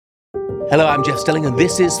Hello, I'm Jeff Stelling, and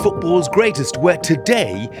this is Football's Greatest, where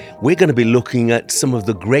today we're going to be looking at some of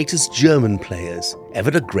the greatest German players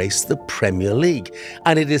ever to grace the Premier League.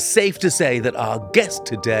 And it is safe to say that our guest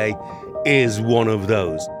today is one of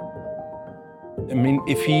those. I mean,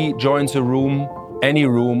 if he joins a room, any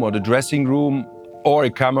room, or the dressing room, or a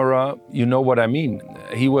camera, you know what I mean.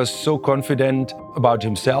 He was so confident about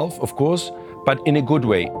himself, of course, but in a good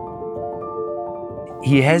way.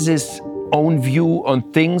 He has his own view on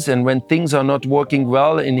things, and when things are not working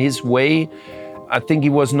well in his way, I think he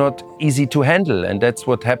was not easy to handle, and that's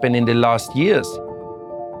what happened in the last years.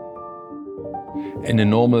 In a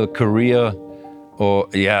normal career,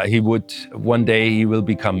 one day he will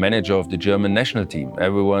become manager of the German national team.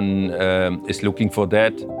 Everyone is looking for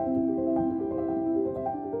that.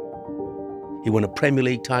 He won a Premier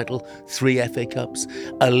League title, 3 FA Cups,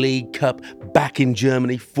 a League Cup back in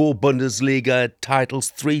Germany, 4 Bundesliga titles,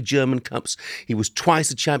 3 German Cups. He was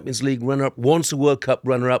twice a Champions League runner-up, once a World Cup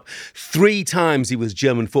runner-up, 3 times he was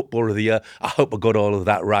German Footballer of the Year. I hope I got all of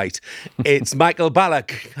that right. It's Michael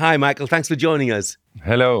Ballack. Hi, Michael. Thanks for joining us.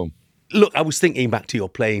 Hello. Look, I was thinking back to your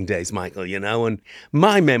playing days, Michael, and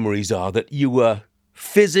my memories are that you were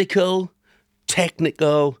physical,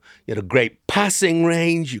 technical, you had a great passing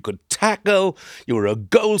range, you could tackle, you were a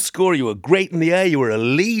goal scorer, you were great in the air, you were a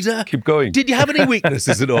leader. Keep going. Did you have any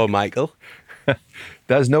weaknesses at all, Michael?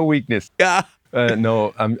 There's no weakness. Yeah.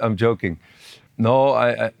 No, I'm joking. No,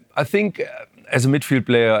 I think as a midfield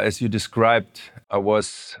player, as you described, I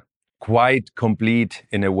was quite complete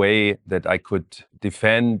in a way that I could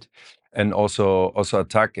defend and also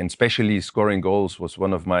attack, and especially scoring goals was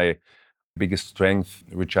one of my biggest strength,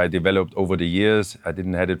 which I developed over the years. I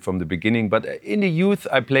didn't have it from the beginning, but in the youth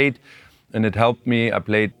I played, and it helped me. I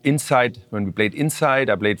played inside. When we played inside,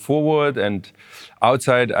 I played forward, and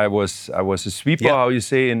outside I was a sweeper, how you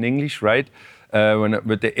say in English, right?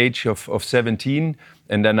 With the age of 17,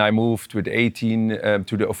 and then I moved with 18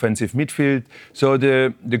 to the offensive midfield. So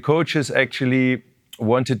the coaches actually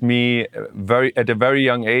wanted me at a very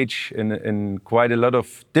young age in quite a lot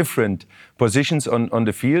of different positions on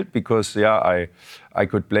the field, because I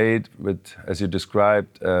could play it with, as you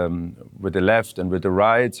described, with the left and with the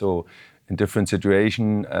right. So in different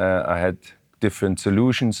situations, I had different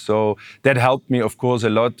solutions. So that helped me, of course, a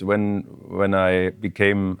lot when I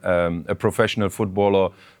became a professional footballer,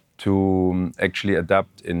 to actually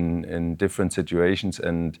adapt in different situations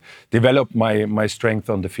and develop my strength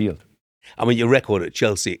on the field. I mean, your record at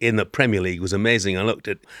Chelsea in the Premier League was amazing. I looked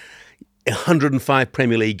at 105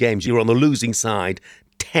 Premier League games. You were on the losing side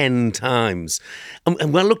 10 times.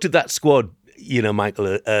 And when I looked at that squad,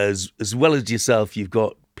 Michael, as well as yourself, you've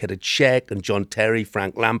got Petr Cech and John Terry,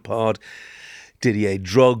 Frank Lampard, Didier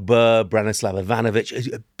Drogba, Branislav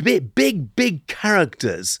Ivanovic, big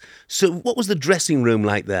characters. So what was the dressing room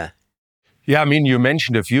like there? Yeah, I mean, you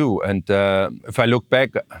mentioned a few. And if I look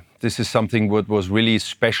back, this is something what was really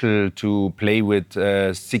special to play with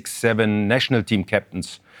 6, 7 national team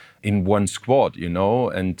captains in one squad,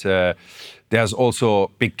 And there's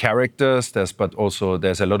also big characters, but also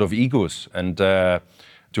there's a lot of egos. And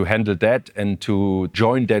to handle that and to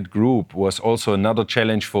join that group was also another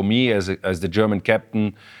challenge for me as the German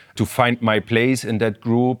captain, to find my place in that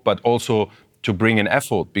group, but also to bring an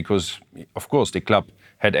effort, because, of course, the club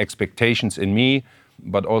had expectations in me,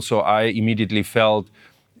 but also I immediately felt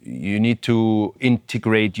you need to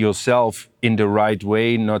integrate yourself in the right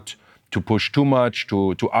way, not to push too much,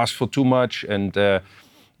 to ask for too much. And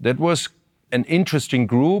that was an interesting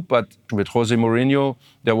group, but with Jose Mourinho,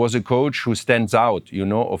 there was a coach who stands out,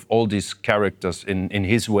 of all these characters in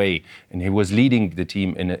his way, and he was leading the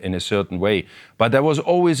team in a certain way. But there was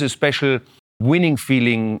always a special winning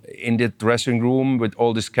feeling in the dressing room with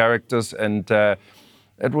all these characters, and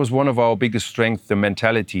that was one of our biggest strengths, the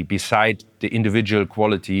mentality, beside the individual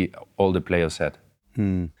quality all the players had.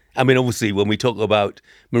 I mean, obviously, when we talk about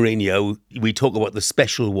Mourinho, we talk about the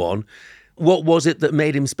special one. What was it that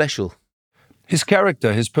made him special? His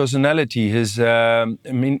character, his personality,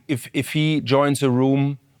 if he joins a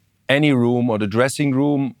room, any room, or the dressing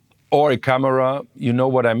room, or a camera, you know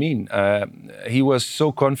what I mean. He was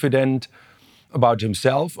so confident about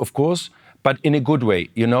himself, of course, but in a good way,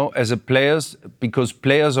 as a players, because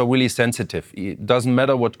players are really sensitive. It doesn't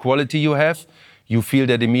matter what quality you have, you feel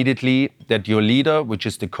that immediately that your leader, which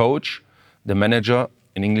is the coach, the manager,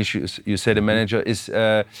 in English you say the manager,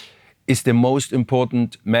 is the most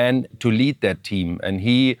important man to lead that team. And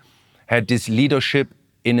he had this leadership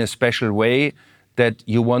in a special way that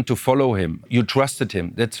you want to follow him. You trusted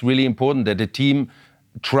him. That's really important, that the team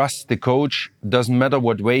trusts the coach. Doesn't matter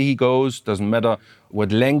what way he goes, doesn't matter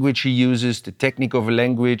what language he uses, the technique of a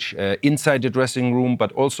language, inside the dressing room,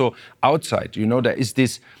 but also outside. You know, there is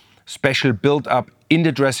this special build-up in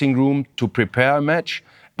the dressing room to prepare a match,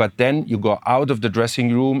 but then you go out of the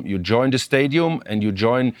dressing room, you join the stadium, and you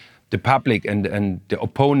join the public and the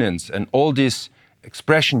opponents, and all this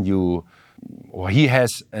expression he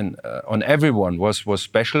has on everyone was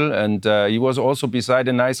special, and he was also beside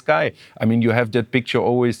a nice guy. I mean, you have that picture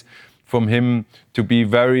always from him to be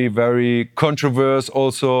very, very controversial,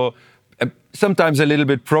 also sometimes a little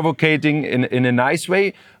bit provocating in a nice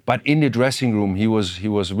way, but in the dressing room he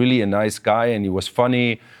was really a nice guy, and he was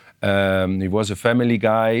funny. He was a family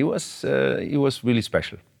guy. He was really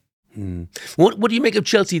special. What do you make of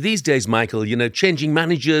Chelsea these days, Michael? You know, changing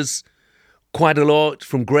managers quite a lot,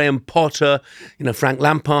 from Graham Potter, you know, Frank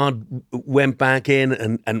Lampard went back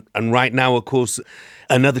in, and right now, of course,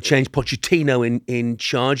 another change, Pochettino in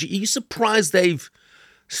charge. Are you surprised they've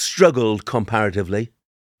struggled comparatively?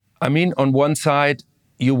 I mean, on one side,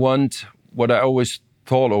 you want what I always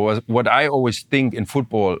thought, or what I always think in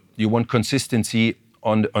football, you want consistency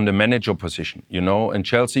on the manager position, you know, and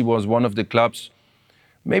Chelsea was one of the clubs,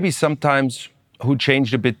 maybe sometimes, who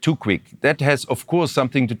changed a bit too quick. That has, of course,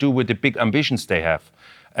 something to do with the big ambitions they have,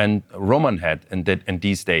 and Roman had in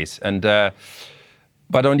these days. And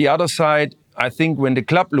but on the other side, I think when the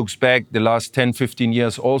club looks back the last 10, 15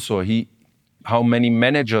 years also, how many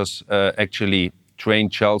managers actually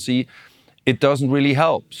trained Chelsea, it doesn't really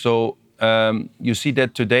help. So you see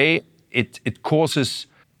that today, it causes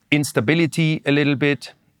instability a little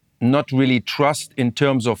bit, not really trust in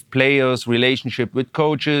terms of players, relationship with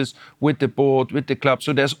coaches, with the board, with the club.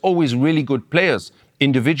 So there's always really good players,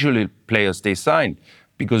 individual players they sign,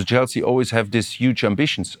 because Chelsea always have these huge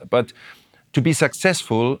ambitions. But to be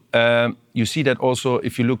successful, you see that also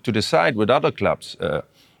if you look to the side with other clubs.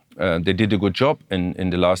 They did a good job in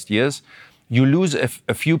the last years. You lose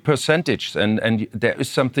a few percentage, and there is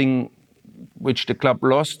something which the club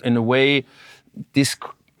lost in a way.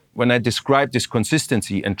 When I describe this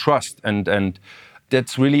consistency and trust, and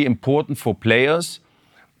that's really important for players.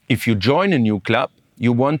 If you join a new club,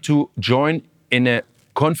 you want to join in a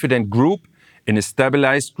confident group, in a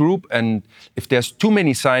stabilized group. And if there's too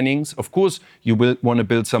many signings, of course, you will want to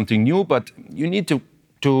build something new, but you need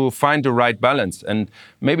to find the right balance. And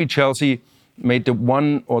maybe Chelsea made the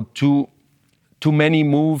one or too many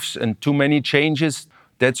moves and too many changes.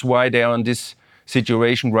 That's why they are in this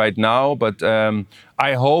situation right now, but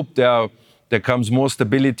I hope there comes more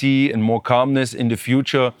stability and more calmness in the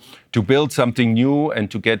future to build something new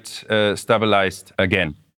and to get stabilized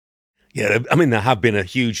again. Yeah, I mean, there have been a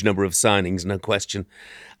huge number of signings, no question.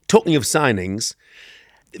 Talking of signings,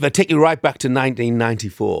 if I take you right back to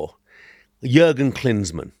 1994, Jurgen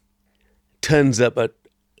Klinsmann turns up at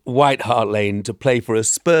White Hart Lane to play for a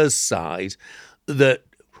Spurs side that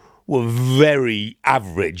were very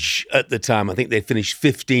average at the time. I think they finished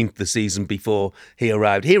 15th the season before he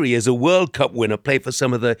arrived. Here he is, a World Cup winner, played for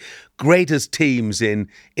some of the greatest teams in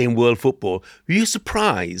world football. Were you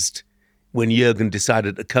surprised when Jurgen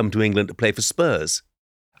decided to come to England to play for Spurs?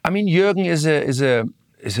 I mean, Jurgen is a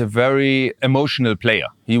very emotional player.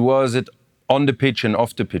 He was it on the pitch and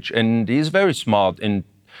off the pitch, and he's very smart in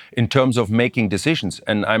terms of making decisions.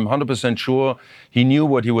 And I'm 100% sure he knew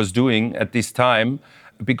what he was doing at this time,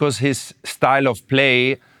 because his style of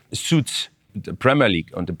play suits the Premier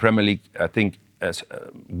League. And the Premier League, I think,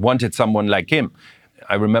 wanted someone like him.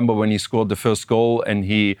 I remember when he scored the first goal, and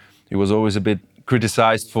he was always a bit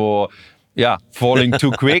criticized for falling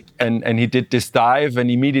too quick. And he did this dive,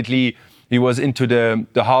 and immediately he was into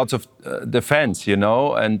the hearts of the fans, you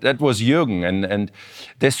know. And that was Jürgen. And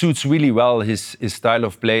that suits really well his style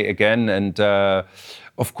of play again. And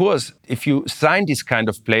of course, if you sign these kind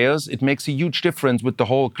of players, it makes a huge difference with the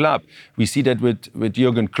whole club. We see that with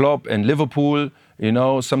Jurgen Klopp and Liverpool. You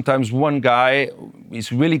know, sometimes one guy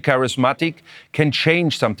is really charismatic, can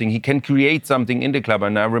change something. He can create something in the club.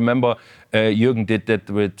 And I remember Jurgen did that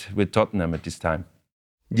with Tottenham at this time.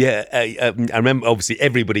 Yeah, I remember. Obviously,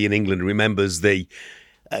 everybody in England remembers the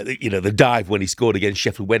dive when he scored against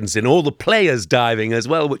Sheffield Wednesday, and all the players diving as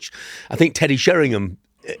well. Which I think Teddy Sheringham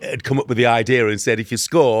had come up with the idea and said, if you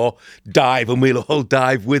score, dive, and we'll all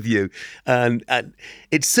dive with you. And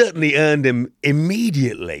it certainly earned him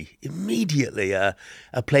immediately a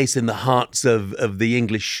place in the hearts of the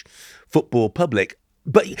English football public.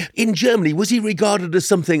 But in Germany, was he regarded as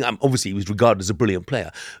something? Obviously, he was regarded as a brilliant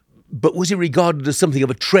player. But was he regarded as something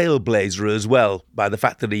of a trailblazer as well, by the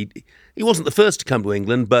fact that he wasn't the first to come to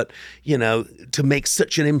England, but, you know, to make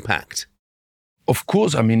such an impact? Of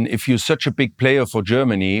course, I mean, if you're such a big player for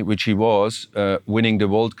Germany, which he was, winning the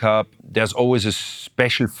World Cup, there's always a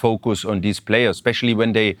special focus on these players, especially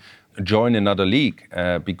when they join another league,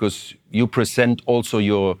 because you present also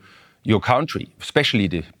your country, especially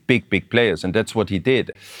the big players, and that's what he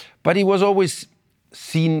did. But he was always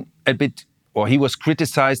seen a bit, or he was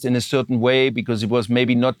criticized in a certain way because he was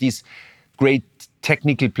maybe not this great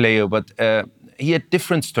technical player, but he had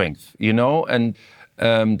different strength, and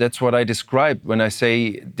that's what I describe when I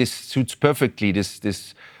say this suits perfectly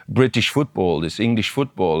this British football, this English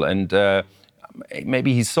football, and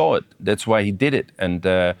maybe he saw it. That's why he did it, and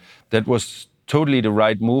that was totally the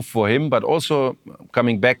right move for him. But also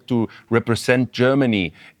coming back to represent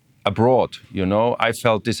Germany abroad, I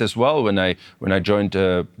felt this as well when I joined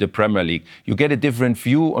the Premier League. You get a different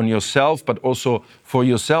view on yourself, but also for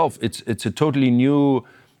yourself, it's a totally new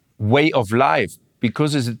way of life,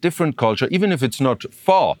 because it's a different culture, even if it's not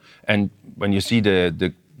far. And when you see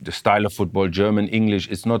the style of football, German, English,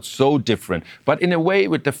 it's not so different. But in a way,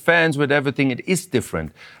 with the fans, with everything, it is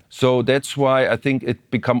different. So that's why I think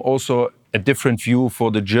it became also a different view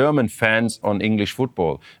for the German fans on English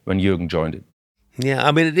football when Jürgen joined it. Yeah,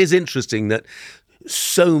 I mean, it is interesting that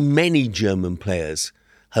so many German players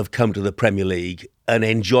have come to the Premier League and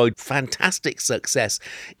enjoyed fantastic success.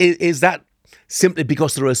 Is that simply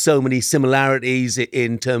because there are so many similarities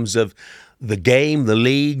in terms of the game, the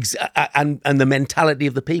leagues, and the mentality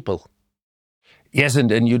of the people? Yes,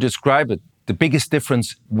 and you describe it. The biggest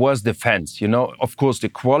difference was the fans. Of course, the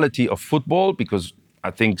quality of football, because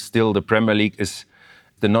I think still the Premier League is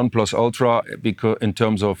the non plus ultra in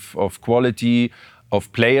terms of quality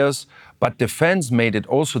of players. But the fans made it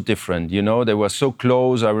also different. They were so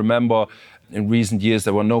close. I remember in recent years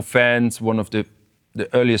there were no fans. One of the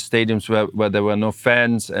earliest stadiums where there were no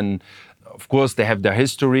fans. And of course, they have their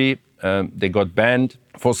history. They got banned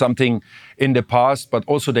for something in the past, but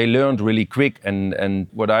also they learned really quick. And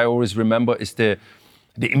what I always remember is the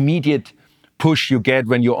immediate push you get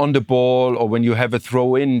when you're on the ball or when you have a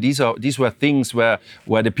throw in. These were things where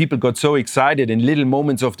the people got so excited in little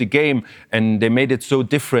moments of the game, and they made it so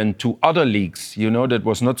different to other leagues. That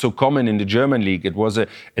was not so common in the German league. It was a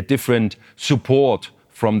different support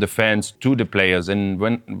from the fans to the players. And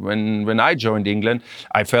when I joined England,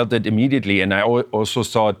 I felt it immediately, and I also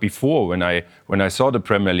saw it before when I saw the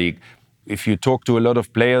Premier League. If you talk to a lot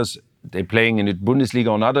of players, they're playing in the Bundesliga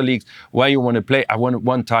or in other leagues, where you want to play. I want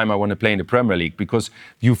to play in the Premier League, because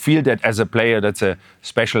you feel that as a player, that's a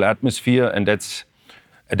special atmosphere, and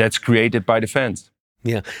that's created by the fans.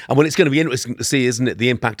 Yeah, and well, it's going to be interesting to see, isn't it, the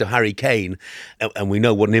impact of Harry Kane, and we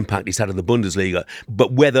know what an impact he's had in the Bundesliga,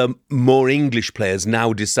 but whether more English players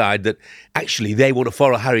now decide that actually they want to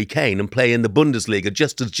follow Harry Kane and play in the Bundesliga,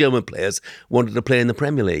 just as German players wanted to play in the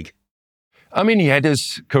Premier League. I mean, he had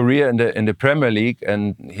his career in the Premier League,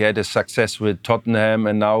 and he had his success with Tottenham,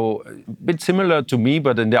 and now a bit similar to me,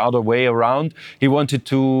 but in the other way around. He wanted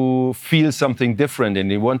to feel something different, and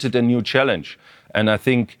he wanted a new challenge. And I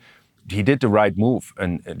think he did the right move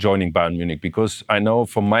in joining Bayern Munich, because I know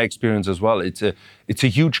from my experience as well, it's a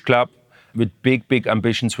huge club with big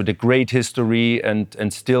ambitions, with a great history,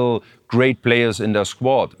 and still great players in their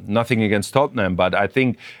squad. Nothing against Tottenham, but I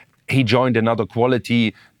think he joined another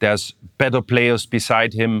quality. There's better players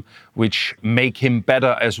beside him, which make him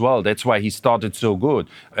better as well. That's why he started so good.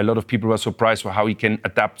 A lot of people were surprised for how he can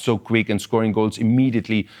adapt so quick and scoring goals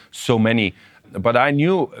immediately, so many. But I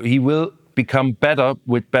knew he will become better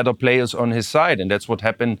with better players on his side, and that's what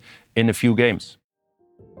happened in a few games.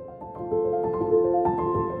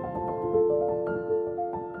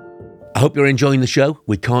 I hope you're enjoying the show.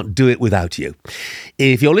 We can't do it without you.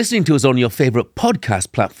 If you're listening to us on your favourite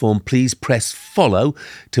podcast platform, please press follow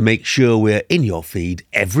to make sure we're in your feed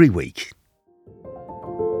every week.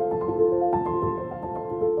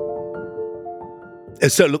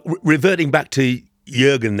 So, look, reverting back to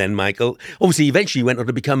Jürgen then, Michael, obviously eventually went on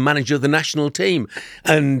to become manager of the national team,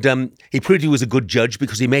 and he proved he was a good judge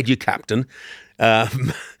because he made you captain,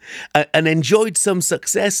 and enjoyed some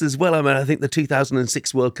success as well. I mean, I think the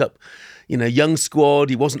 2006 World Cup, young squad,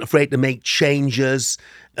 he wasn't afraid to make changes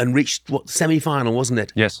and reached, semi-final, wasn't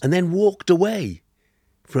it? Yes. And then walked away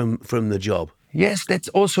from the job. Yes, that's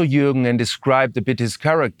also Jürgen, and described a bit his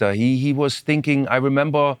character. He was thinking, I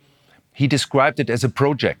remember he described it as a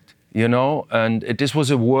project. And this was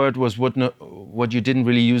a word was what you didn't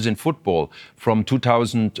really use in football. From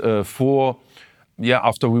 2004,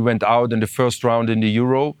 after we went out in the first round in the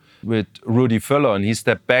Euro with Rudi Völler, and he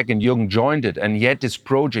stepped back and Jürgen joined it, and he had this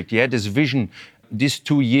project, he had this vision, these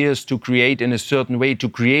 2 years to create in a certain way, to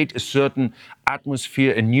create a certain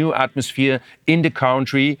atmosphere, a new atmosphere in the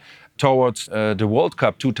country, towards the World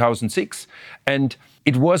Cup 2006. And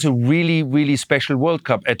it was a really, really special World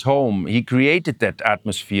Cup at home. He created that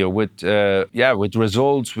atmosphere with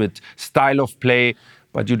results, with style of play.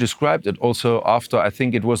 But you described it also after, I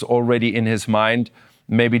think it was already in his mind,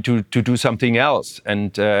 maybe to do something else.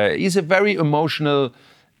 And he's a very emotional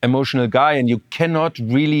guy, and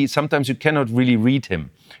sometimes you cannot really read him.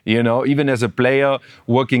 You know, even as a player,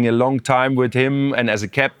 working a long time with him, and as a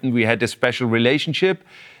captain, we had a special relationship.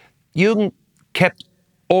 Jürgen kept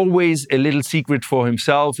always a little secret for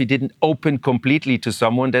himself. He didn't open completely to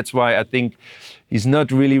someone. That's why I think he's not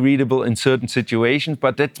really readable in certain situations,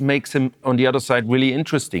 but that makes him, on the other side, really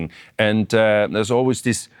interesting. And there's always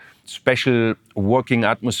this special working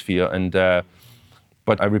atmosphere.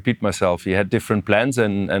 But I repeat myself, he had different plans,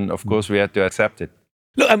 and of course we had to accept it.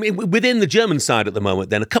 Look, I mean, within the German side at the moment,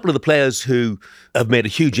 then, a couple of the players who have made a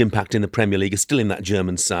huge impact in the Premier League are still in that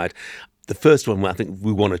German side. The first one I think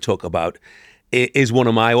we want to talk about is one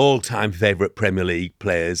of my all-time favourite Premier League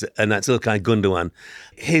players, and that's İlkay Gündoğan.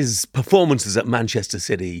 His performances at Manchester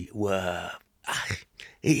City were...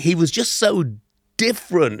 He was just so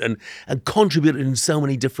different and contributed in so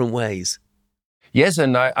many different ways. Yes,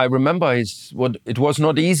 and I remember it was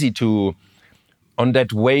not easy on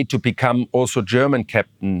that way to become also German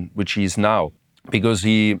captain, which he is now, because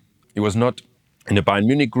he was not in the Bayern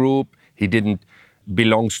Munich group. He didn't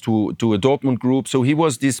belongs to a Dortmund group. So he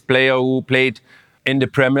was this player who played in the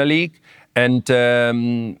Premier League, and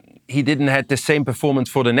he didn't have the same performance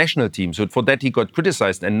for the national team. So for that he got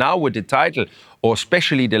criticized. And now with the title, or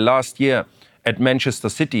especially the last year at Manchester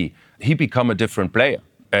City, he become a different player.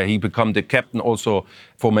 He become the captain also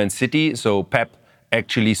for Man City. So Pep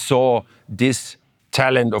actually saw this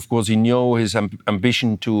talent. Of course, he knew his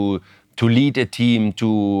ambition to lead a team,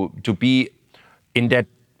 to be in that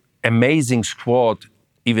amazing squad,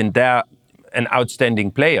 even there, an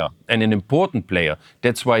outstanding player and an important player.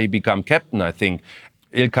 That's why he became captain, I think.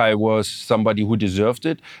 İlkay was somebody who deserved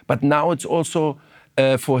it. But now it's also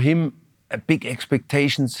for him big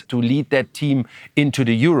expectations to lead that team into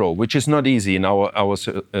the Euro, which is not easy in our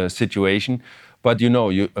situation. But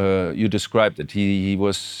you described it. He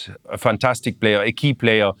was a fantastic player, a key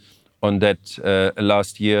player on that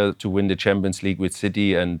last year to win the Champions League with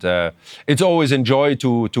City. And it's always a joy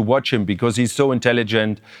to watch him, because he's so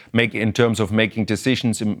intelligent in terms of making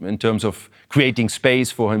decisions, in terms of creating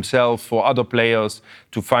space for himself, for other players,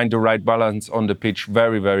 to find the right balance on the pitch.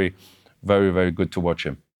 Very, very, very, very good to watch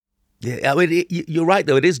him. Yeah, I mean, you're right,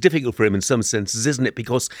 though. It is difficult for him in some senses, isn't it?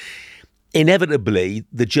 Because inevitably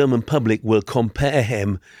the German public will compare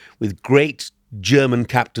him with great German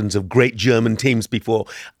captains of great German teams before,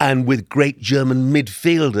 and with great German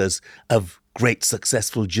midfielders of great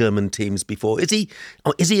successful German teams before. Is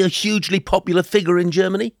he a hugely popular figure in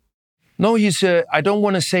Germany? No, I don't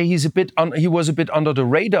want to say he was a bit under the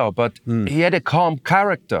radar, but he had a calm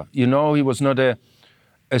character. He was not a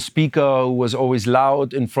speaker who was always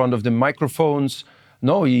loud in front of the microphones.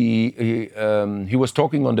 No, he was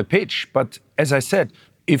talking on the pitch. But as I said,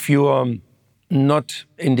 if you are not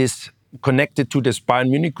connected to this Bayern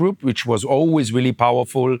Munich group, which was always really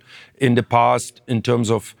powerful in the past in terms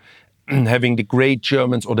of having the great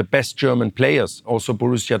Germans or the best German players, also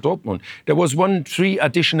Borussia Dortmund. There was 3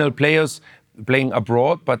 additional players playing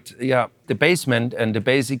abroad, but the basement and the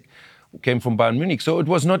basic came from Bayern Munich. So it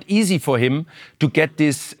was not easy for him to get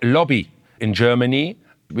this lobby in Germany,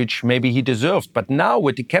 which maybe he deserved. But now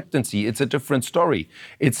with the captaincy, it's a different story.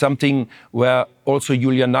 It's something where also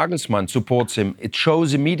Julian Nagelsmann supports him. It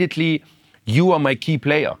shows immediately, you are my key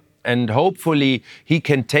player. And hopefully he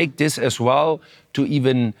can take this as well to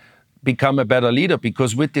even become a better leader.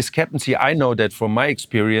 Because with this captaincy, I know that from my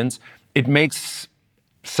experience, it makes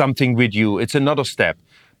something with you. It's another step.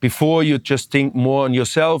 Before you just think more on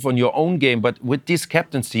yourself, on your own game. But with this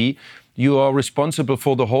captaincy, you are responsible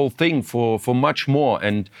for the whole thing, for much more.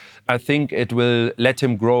 And I think it will let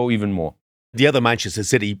him grow even more. The other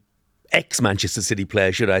ex-Manchester City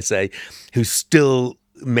player, should I say, who still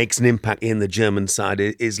makes an impact in the German side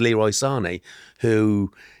is Leroy Sané,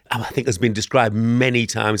 who I think has been described many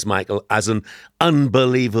times, Michael, as an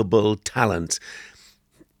unbelievable talent.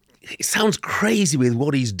 It sounds crazy with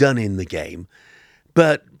what he's done in the game,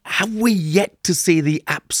 but have we yet to see the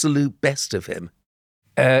absolute best of him?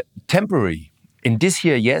 Temporary. In this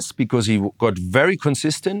year, yes, because he got very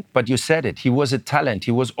consistent, but you said it, he was a talent.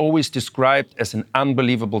 He was always described as an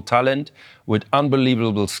unbelievable talent with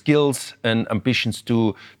unbelievable skills and ambitions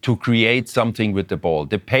to create something with the ball.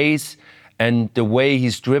 The pace and the way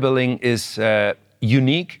he's dribbling is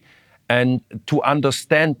unique, and to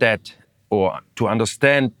understand that or to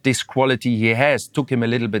understand this quality he has took him a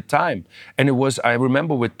little bit time. And I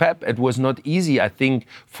remember with Pep, it was not easy, I think,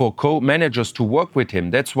 for co-managers to work with him.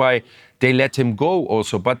 That's why they let him go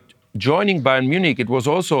also. But joining Bayern Munich, it was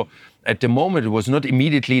also, at the moment, it was not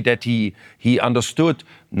immediately that he understood,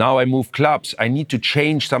 now I move clubs, I need to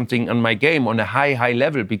change something on my game on a high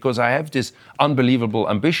level, because I have these unbelievable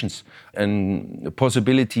ambitions and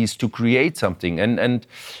possibilities to create something. And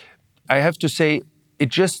I have to say, it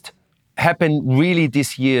just happened really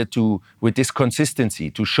this year with this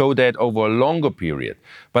consistency, to show that over a longer period.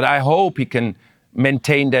 But I hope he can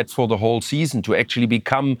maintain that for the whole season, to actually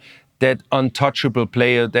become that untouchable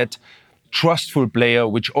player, that trustful player,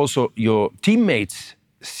 which also your teammates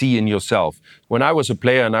see in yourself. When I was a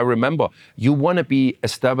player, and I remember, you want to be a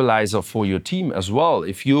stabilizer for your team as well.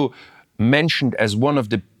 If you're mentioned as one of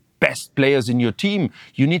the best players in your team,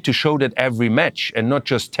 you need to show that every match and not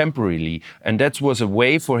just temporarily. And that was a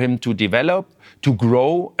way for him to develop, to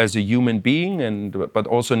grow as a human being, but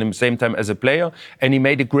also in the same time as a player. And he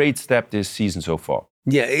made a great step this season so far.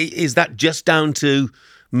 Yeah, is that just down to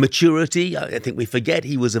maturity? I think we forget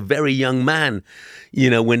he was a very young man,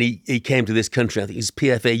 when he came to this country. I think he's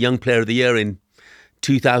PFA Young Player of the Year in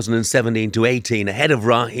 2017 to 18, ahead of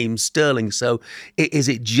Raheem Sterling. So is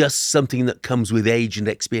it just something that comes with age and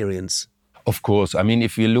experience? Of course. I mean,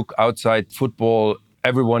 if you look outside football,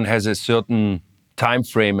 everyone has a certain time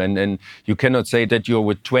frame, and you cannot say that you're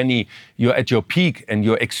with 20, you're at your peak and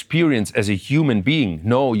your experience as a human being.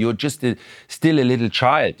 No, you're just still a little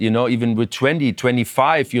child. Even with 20,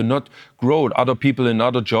 25, you're not grown. Other people in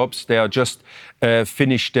other jobs, they are just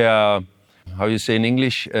finished their, how you say in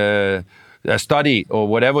English, study or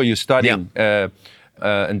whatever you're studying. Yeah.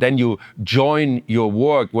 And then you join your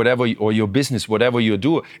work, whatever, or your business, whatever you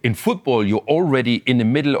do. In football, you're already in the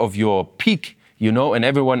middle of your peak, and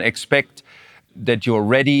everyone expects that you're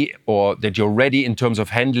ready, or that you're ready in terms of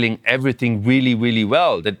handling everything really, really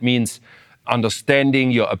well. That means understanding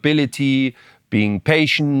your ability, being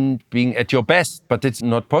patient, being at your best. But it's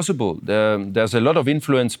not possible. There's a lot of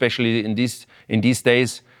influence, especially in these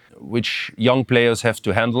days, which young players have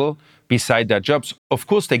to handle beside their jobs. Of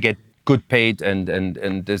course, they get good paid, and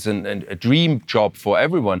there's a dream job for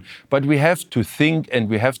everyone. But we have to think, and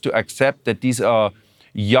we have to accept that these are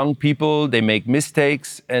young people. They make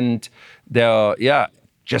mistakes, and they're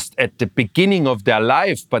just at the beginning of their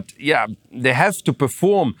life. But they have to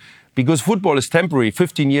perform, because football is temporary.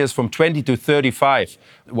 15 years, from 20 to 35,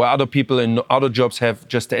 where other people in other jobs have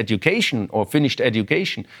just education or finished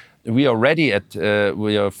education. We are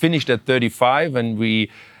we are finished at 35, and we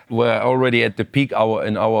were already at the peak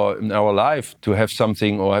in our life to have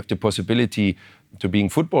something, or have the possibility to being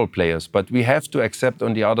football players. But we have to accept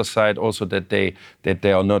on the other side also that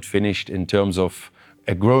they are not finished in terms of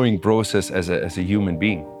a growing process as a human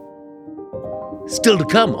being. Still to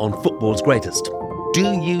come on Football's Greatest.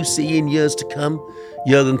 Do you see in years to come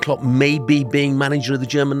Jurgen Klopp maybe being manager of the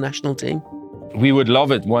German national team? We would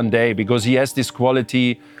love it one day, because he has this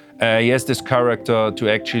quality, he has this character to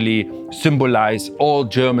actually symbolize all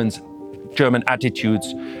German attitudes,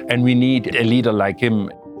 and we need a leader like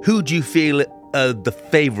him. Who do you feel are the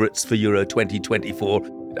favourites for Euro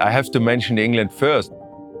 2024? I have to mention England first.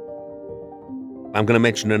 I'm going to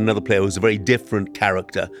mention another player who's a very different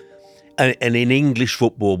character, and in English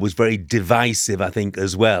football was very divisive, I think,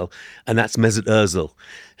 as well. And that's Mesut Ozil,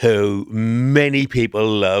 who many people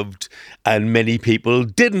loved and many people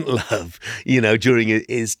didn't love, during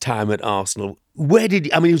his time at Arsenal.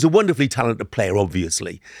 He was a wonderfully talented player,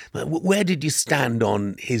 obviously. But where did you stand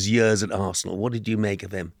on his years at Arsenal? What did you make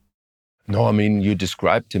of him? No, I mean, you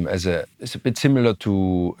described him as it's a bit similar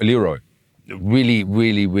to Leroy. Really,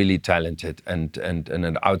 really, really talented and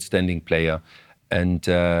an outstanding player, and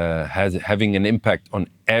having an impact on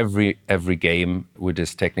every game with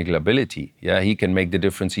his technical ability. Yeah, he can make the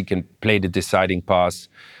difference. He can play the deciding pass.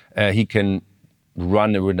 He can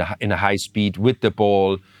run in a high speed with the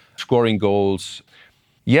ball, scoring goals.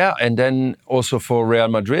 Yeah, and then also for Real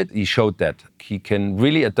Madrid, he showed that he can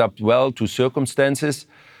really adapt well to circumstances,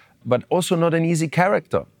 but also not an easy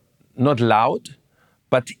character. Not loud,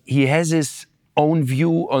 but he has his own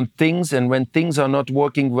view on things, and when things are not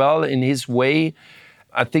working well in his way,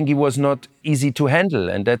 I think he was not easy to handle,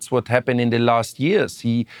 and that's what happened in the last years.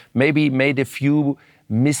 He maybe made a few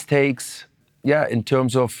mistakes, in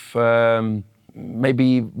terms of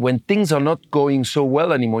maybe when things are not going so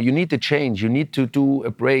well anymore, you need to change, you need to do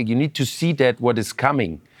a break, you need to see that what is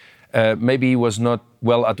coming. Maybe he was not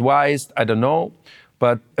well advised, I don't know,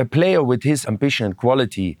 but a player with his ambition and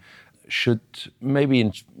quality should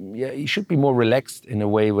he should be more relaxed in a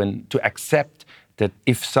way, to accept that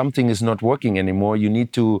if something is not working anymore, you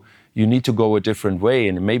need to you need to go a different way.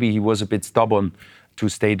 And maybe he was a bit stubborn to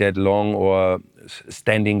stay that long or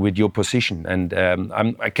standing with your position. And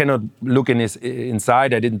I cannot look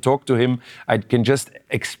inside. I didn't talk to him. I can just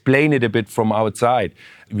explain it a bit from outside.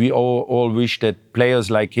 We all wish that players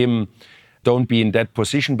like him don't be in that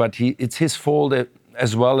position, but it's his fault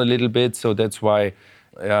as well a little bit. So that's why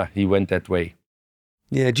he went that way.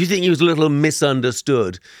 Yeah. Do you think he was a little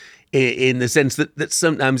misunderstood in the sense that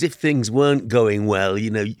sometimes if things weren't going well, you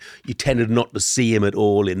know, you tended not to see him at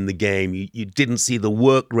all in the game. You didn't see the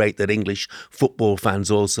work rate that English football fans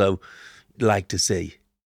also like to see.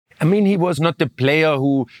 I mean, he was not the player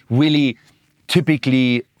who really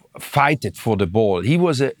typically fighted for the ball. He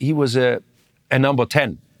was a number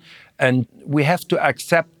 10. And we have to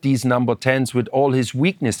accept these number 10s with all his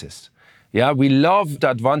weaknesses. Yeah, we love the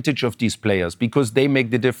advantage of these players because they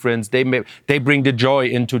make the difference. They bring the joy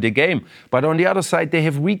into the game. But on the other side, they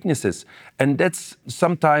have weaknesses. And that's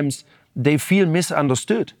sometimes they feel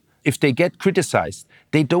misunderstood. If they get criticized,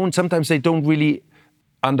 sometimes they don't really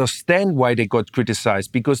understand why they got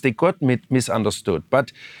criticized because they got misunderstood.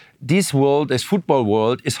 But this football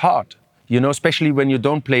world, is hard. You know, especially when you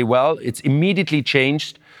don't play well, it's immediately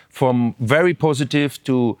changed from very positive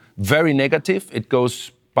to very negative. It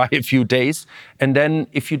goes by a few days. And then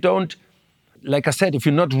if you don't, like I said, if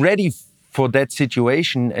you're not ready for that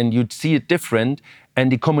situation and you see it different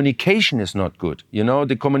and the communication is not good, you know,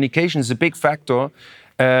 the communication is a big factor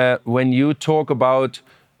when you talk about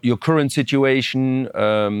your current situation.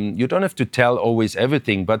 You don't have to tell always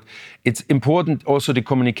everything, but it's important also the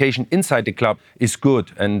communication inside the club is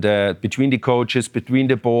good and between the coaches, between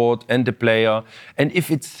the board and the player. And if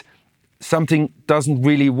it's something doesn't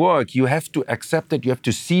really work, you have to accept it, you have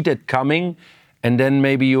to see that coming, and then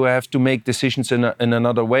maybe you have to make decisions in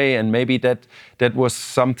another way. And maybe that was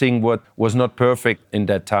something what was not perfect in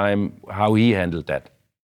that time, how he handled that.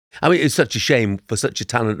 I mean, it's such a shame for such a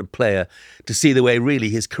talented player to see the way really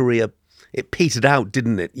his career, it petered out,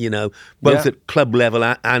 didn't it? You know, both at club level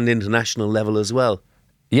and international level as well.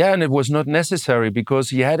 Yeah, and it was not necessary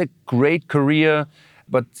because he had a great career.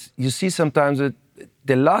 But you see sometimes that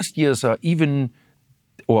the last years are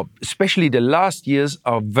especially the last years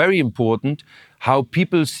are very important. How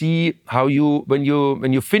people see when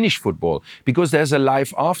you finish football, because there's a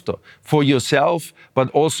life after for yourself, but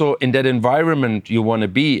also in that environment you want to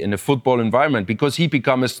be in a football environment. Because he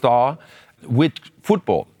become a star with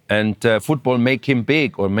football, and football make him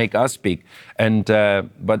big or make us big. And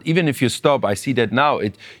but even if you stop, I see that now.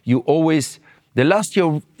 The last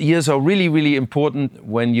years are really, really important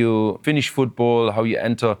when you finish football, how you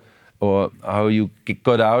enter or how you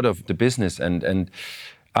got out of the business. And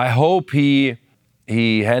I hope he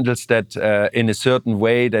handles that in a certain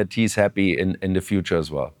way that he's happy in the future as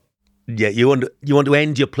well. Yeah, you want to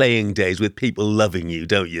end your playing days with people loving you,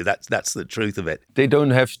 don't you? That's the truth of it. They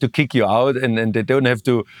don't have to kick you out, and they don't have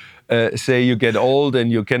to say you get old and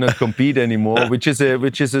you cannot compete anymore, which is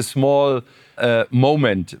a small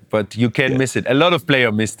moment, but you can miss it. A lot of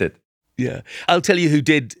players missed it. Yeah, I'll tell you who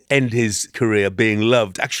did end his career being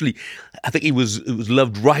loved. Actually, I think it was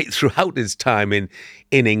loved right throughout his time in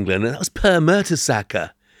England, and that was Per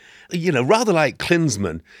Mertesacker. You know, rather like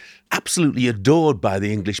Klinsmann, absolutely adored by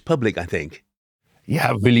the English public, I think.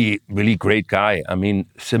 Yeah, really, really great guy. I mean,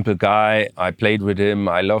 simple guy. I played with him.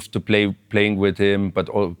 I loved to playing with him,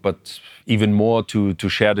 but even more to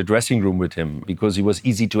share the dressing room with him because he was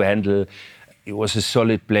easy to handle. He was a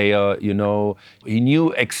solid player, you know. He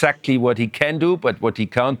knew exactly what he can do, but what he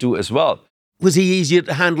can't do as well. Was he easier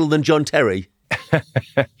to handle than John Terry?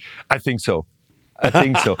 I think so.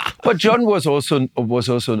 But John was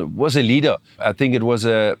a leader. I think it was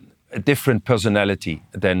a different personality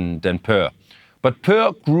than Per. But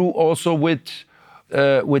Per grew also with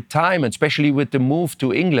time, especially with the move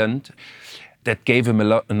to England. That gave him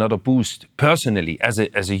another boost personally as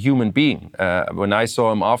a human being. When I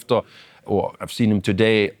saw him after, or I've seen him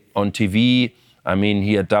today on TV, I mean,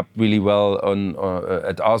 he adapted really well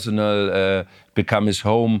at Arsenal, become his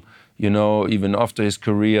home, you know, even after his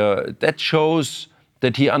career. That shows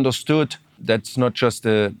that he understood that's not just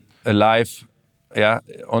a life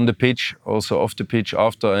on the pitch, also off the pitch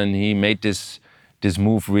after, and he made this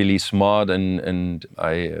move really smart, and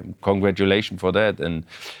I congratulations for that. And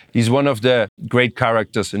he's one of the great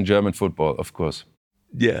characters in German football, of course.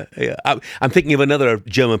 Yeah. I'm thinking of another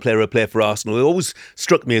German player who played for Arsenal who always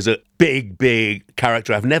struck me as a big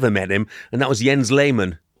character. I've never met him, and that was Jens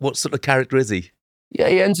Lehmann. What sort of character is he? Yeah,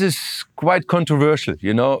 Jens is quite controversial,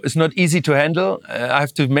 you know. It's not easy to handle. I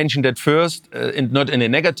have to mention that first, not in a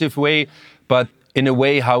negative way, but in a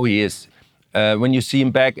way how he is. When you see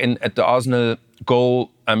him back at the Arsenal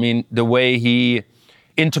goal, I mean, the way he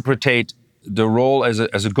interpret the role as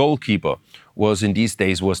a goalkeeper was in these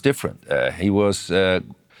days was different. He was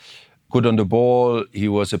good on the ball. He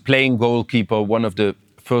was a playing goalkeeper, one of the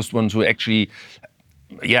first ones who actually,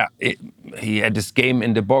 he had this game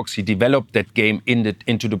in the box. He developed that game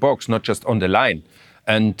into the box, not just on the line.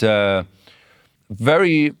 And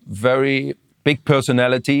very, very big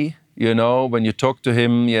personality. You know, when you talk to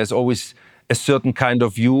him, he has always a certain kind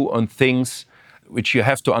of view on things, which you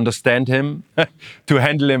have to understand him, to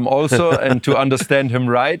handle him also, and to understand him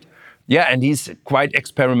right. Yeah, and he's quite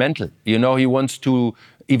experimental. You know, he wants to,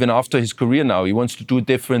 even after his career now, he wants to do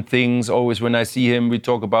different things. Always when I see him, we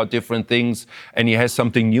talk about different things, and he has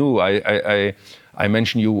something new. I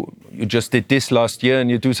mentioned you just did this last year, and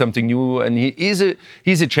you do something new. And he's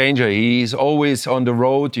a changer. He's always on the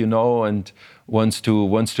road, you know, and wants to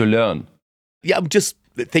learn. Yeah, I'm just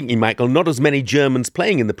thinking, Michael, not as many Germans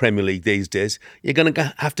playing in the Premier League these days. You're going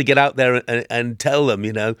to have to get out there and tell them,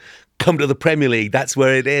 you know, come to the Premier League. That's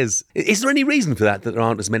where it is. Is there any reason for that there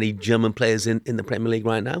aren't as many German players in the Premier League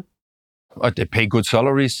right now? They pay good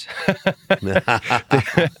salaries.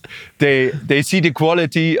 they see the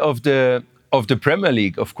quality of the Premier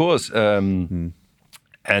League, of course, and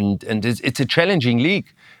it's a challenging league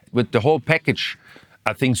with the whole package.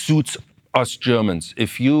 I think suits us Germans.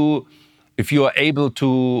 If you are able to,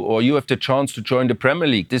 or you have the chance to join the Premier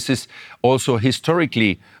League, this is also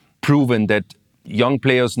historically proven that young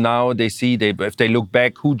players now, if they look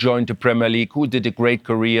back, who joined the Premier League, who did a great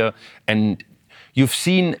career, and you've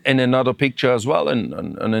seen in another picture as well,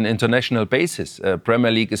 on an international basis. Premier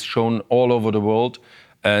League is shown all over the world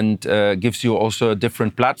and gives you also a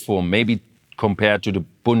different platform, maybe compared to the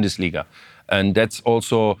Bundesliga. And that's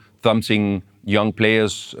also something young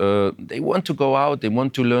players, they want to go out, they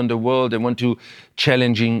want to learn the world, they want to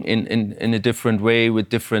challenging in a different way with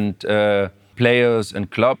different players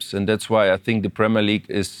and clubs. And that's why I think the Premier League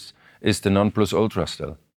is the non-plus-ultra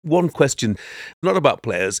still. One question, not about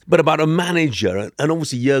players, but about a manager. And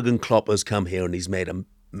obviously Jurgen Klopp has come here and he's made a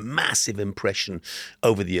massive impression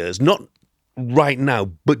over the years. Not right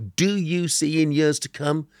now, but do you see in years to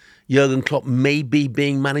come Jurgen Klopp maybe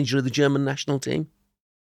being manager of the German national team?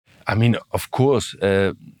 I mean, of course,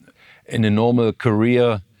 in a normal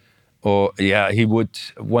career, he would,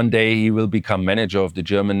 one day he will become manager of the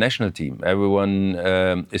German national team. Everyone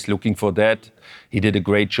is looking for that. He did a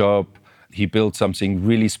great job. He built something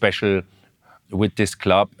really special with this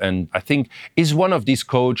club. And I think is one of these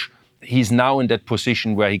coaches, he's now in that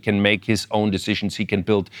position where he can make his own decisions. He can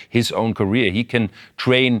build his own career. He can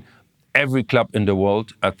train every club in the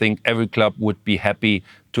world. I think every club would be happy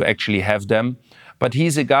to actually have them. But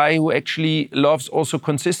he's a guy who actually loves also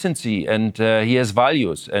consistency, and he has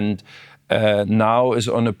values. And now is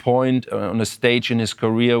on a stage in his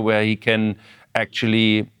career where he can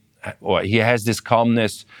actually, or he has this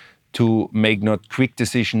calmness to make not quick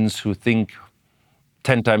decisions, who think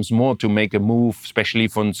 10 times more to make a move, especially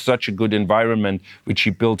from such a good environment, which he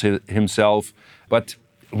built himself. But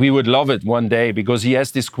we would love it one day because he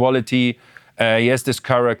has this quality, he has this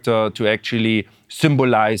character to actually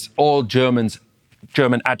symbolize all German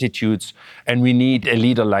attitudes, and we need a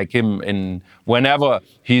leader like him. And whenever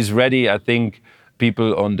he's ready, I think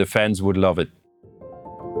people on the fans would love it.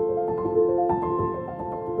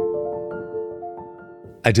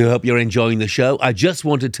 I do hope you're enjoying the show. I just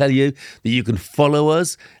want to tell you that you can follow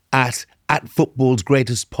us at Football's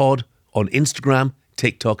Greatest Pod on Instagram,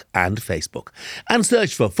 TikTok and Facebook. And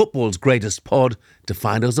search for Football's Greatest Pod to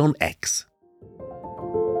find us on X.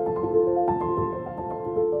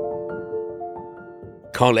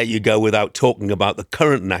 Can't let you go without talking about the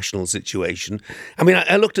current national situation. I mean,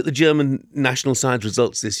 I looked at the German national side's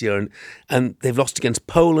results this year, and they've lost against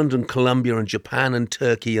Poland and Colombia and Japan and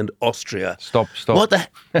Turkey and Austria. Stop. What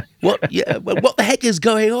the heck is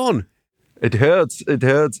going on? It hurts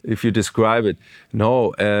if you describe it.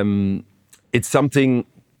 No, it's something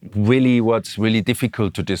what's really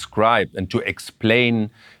difficult to describe and to explain,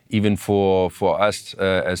 even for us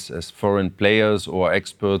as foreign players or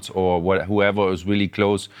experts or whoever is really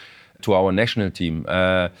close to our national team.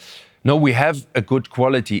 No, we have a good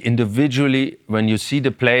quality. Individually, when you see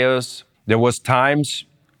the players, there was times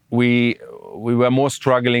we were more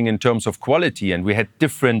struggling in terms of quality, and we had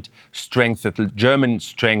different strength, the German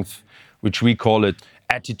strength, which we call it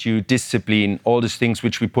attitude, discipline, all these things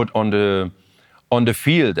which we put on the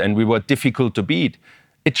field, and we were difficult to beat.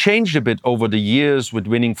 It changed a bit over the years with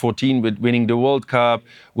winning 14, with winning the World Cup,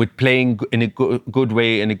 with playing in a good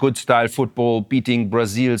way, in a good style football, beating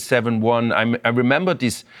Brazil 7-1. I remember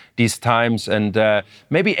these times, and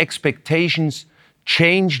maybe expectations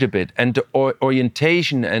changed a bit, and the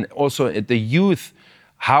orientation and also the youth,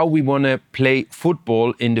 how we want to play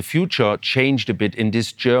football in the future changed a bit in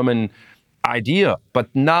this German idea. But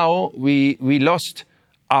now we lost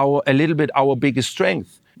a little bit our biggest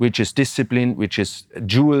strength, which is discipline, which is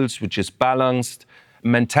duels, which is balanced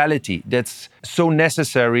mentality. That's so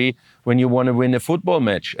necessary when you want to win a football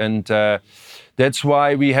match. And that's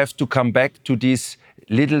why we have to come back to these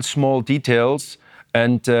little small details.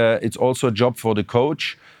 And it's also a job for the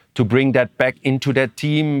coach to bring that back into that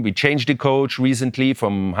team. We changed the coach recently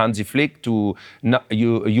from Hansi Flick to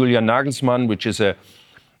Julian Nagelsmann, which is a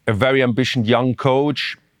very ambitious young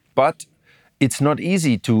coach. But it's not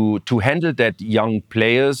easy to handle that young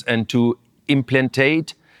players and to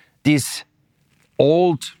implantate this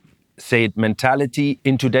old, say it, mentality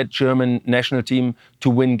into that German national team to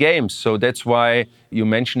win games. So that's why you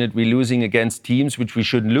mentioned it, we're losing against teams which we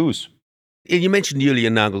shouldn't lose. You mentioned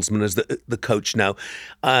Julian Nagelsmann as the coach now,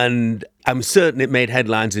 and I'm certain it made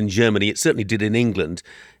headlines in Germany. It certainly did in England.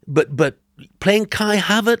 But playing Kai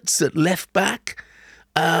Havertz at left back,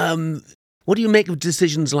 what do you make of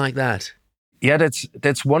decisions like that? Yeah,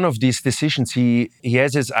 that's one of these decisions. He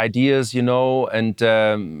has his ideas,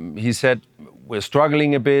 and he said we're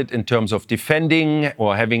struggling a bit in terms of defending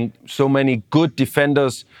or having so many good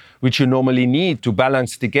defenders, which you normally need to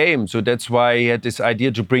balance the game. So that's why he had this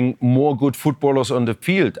idea to bring more good footballers on the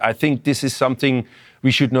field. I think this is something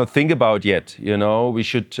we should not think about yet. We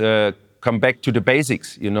should come back to the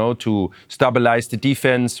basics, to stabilize the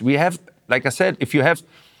defense. We have, like I said, if you have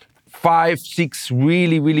 5, 6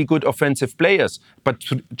 really, really good offensive players, but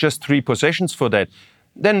just 3 possessions for that,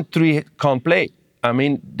 then 3 can't play. I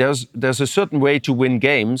mean, there's a certain way to win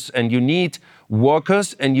games, and you need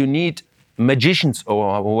workers and you need magicians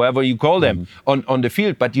or whoever you call them on the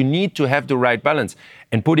field, but you need to have the right balance.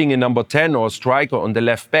 And putting a number 10 or a striker on the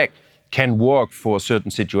left back can work for a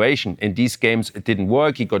certain situation. In these games, it didn't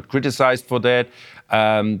work. He got criticized for that.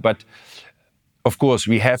 But of course,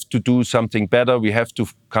 we have to do something better. We have to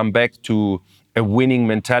come back to a winning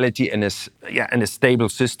mentality and a stable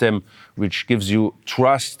system which gives you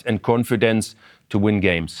trust and confidence to win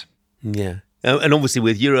games. Yeah. And obviously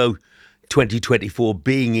with Euro 2024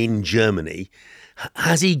 being in Germany,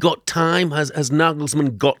 has he got time? Has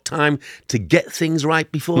Nagelsmann got time to get things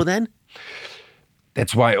right before then?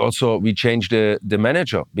 That's why also we changed the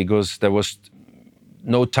manager, because there was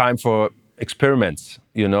no time for experiments,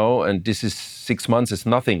 and this is 6 months is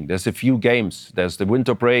nothing. There's a few games. There's the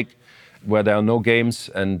winter break where there are no games,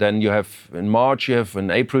 and then you have in March, you have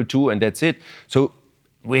in April too, and that's it. So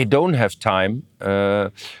we don't have time,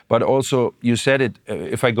 but also you said it,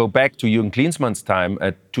 if I go back to Jürgen Klinsmann's time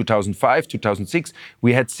at 2005, 2006,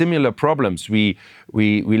 we had similar problems. We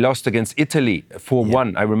lost against Italy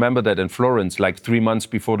 4-1. I remember that in Florence, like 3 months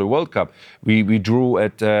before the World Cup. We drew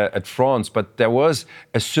at France, but there was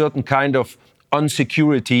a certain kind of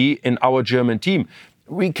insecurity in our German team.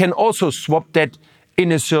 We can also swap that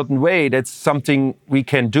in a certain way. That's something we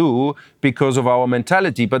can do because of our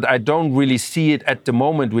mentality. But I don't really see it at the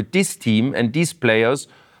moment with this team and these players,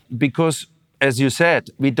 because, as you said,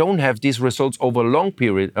 we don't have these results over a long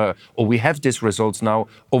period, or we have these results now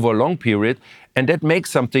over a long period, and that makes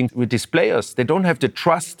something with these players. They don't have the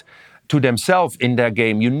trust to themselves in their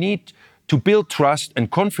game. You need to build trust and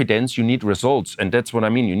confidence. You need results, and that's what I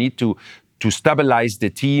mean. You need to stabilize the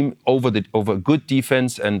team over good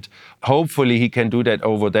defense, and hopefully he can do that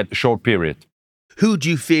over that short period. Who do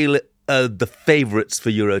you feel are the favourites for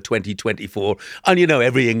Euro 2024? And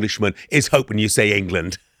every Englishman is hoping you say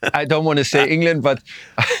England. I don't want to say England, but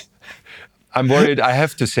I'm worried I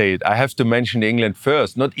have to say it. I have to mention England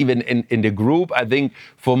first, not even in the group. I think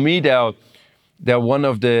for me they're one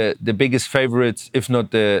of the biggest favourites, if not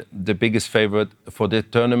the biggest favourite for the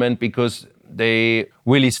tournament, because they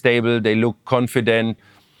really stable, they look confident,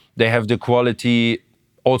 they have the quality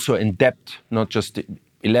also in depth, not just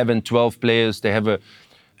 11, 12 players. They have a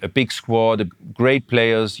big squad, great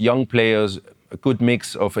players, young players, a good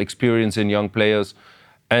mix of experience in young players.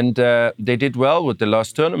 And they did well with the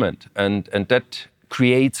last tournament. And that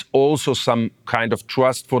creates also some kind of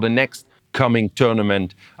trust for the next coming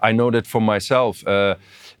tournament. I know that for myself.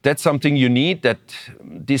 That's something you need, that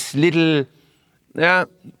this little,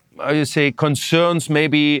 concerns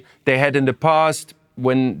maybe they had in the past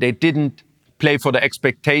when they didn't play for the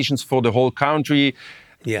expectations for the whole country.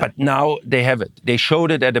 Yeah. But now they have it. They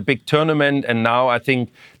showed it at a big tournament, and now I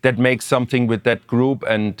think that makes something with that group,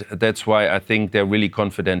 and that's why I think they're really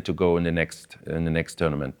confident to go in the next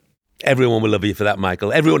tournament. Everyone will love you for that,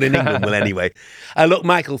 Michael. Everyone in England will anyway. Look,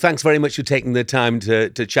 Michael, thanks very much for taking the time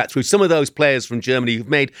to chat through some of those players from Germany who've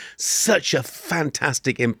made such a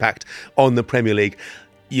fantastic impact on the Premier League,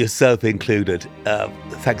 yourself included.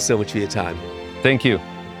 Thanks so much for your time. Thank you.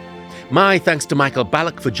 My thanks to Michael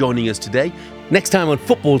Ballack for joining us today. Next time on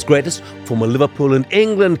Football's Greatest, former Liverpool and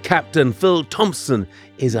England captain Phil Thompson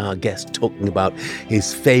is our guest, talking about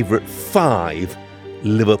his favourite 5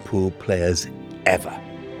 Liverpool players ever.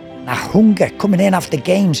 The hunger coming in after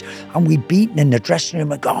games and we beaten in the dressing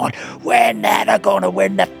room and going, we're never going to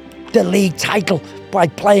win the league title by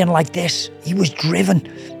playing like this. He was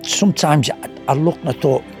driven. Sometimes I looked and I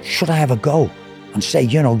thought, should I have a go and say,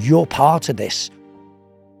 you're part of this?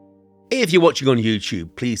 If you're watching on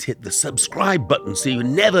YouTube, please hit the subscribe button so you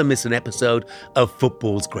never miss an episode of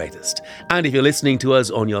Football's Greatest. And if you're listening to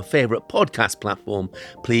us on your favourite podcast platform,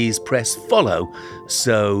 please press follow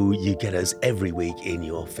so you get us every week in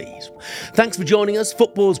your feed. Thanks for joining us.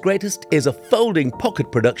 Football's Greatest is a folding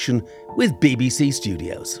pocket production with BBC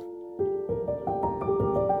Studios.